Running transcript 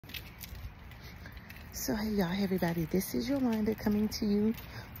So hey y'all, hey everybody, this is Yolanda coming to you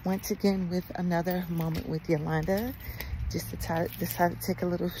once again with another moment with Yolanda. Just decided to take a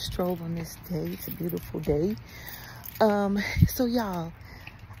little stroll on this day. It's a beautiful day. So y'all,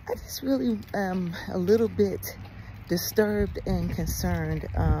 I just really am a little bit disturbed and concerned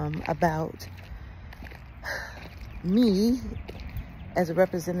about me as a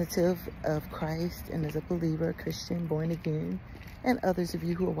representative of Christ and as a believer, Christian, born again, and others of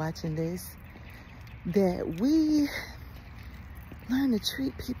you who are watching this, that we learn to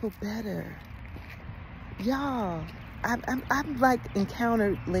treat people better. Y'all, I've like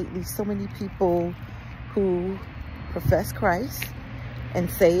encountered lately so many people who profess Christ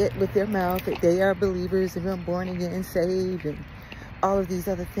and say it with their mouth that they are believers and are born again, saved, and all of these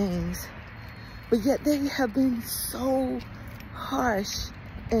other things. But yet they have been so harsh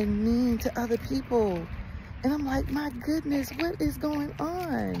and mean to other people. And I'm like, my goodness, what is going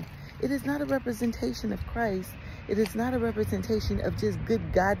on? It is not a representation of Christ. It is not a representation of just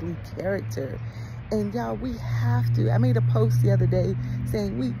good, godly character. And y'all, we have to. I made a post the other day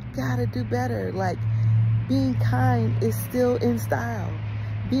saying we gotta do better. Like, being kind is still in style.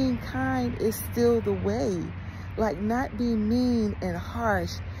 Being kind is still the way. Like, not being mean and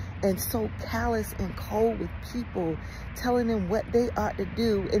harsh and so callous and cold with people, telling them what they ought to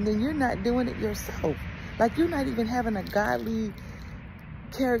do, and then you're not doing it yourself. Like, you're not even having a godly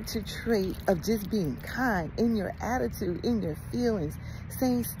character trait of just being kind in your attitude, in your feelings,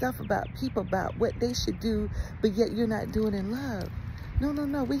 saying stuff about people, about what they should do, but yet you're not doing it in love.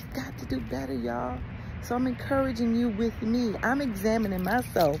 No, we've got to do better, y'all. So I'm encouraging you with me. I'm examining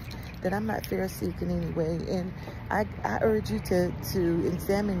myself that I'm not Pharisaic in any way, and I urge you to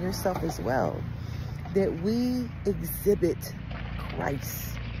examine yourself as well, that we exhibit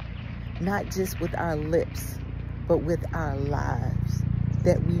Christ, not just with our lips, but with our lives,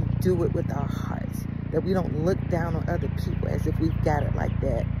 that we do it with our hearts, that we don't look down on other people as if we've got it like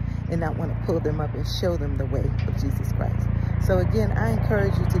that and not want to pull them up and show them the way of Jesus Christ. So again, I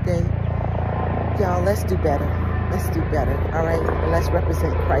encourage you today, y'all, let's do better. Let's do better, all right? Let's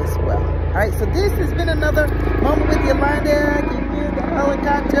represent Christ well. All right, so this has been another Moment with Yolanda. I can hear the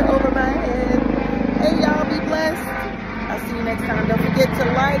helicopter over my head. Hey, y'all, be blessed. I'll see you next time. Don't forget to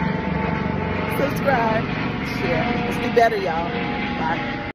like, subscribe, share. Let's do better, y'all. Bye.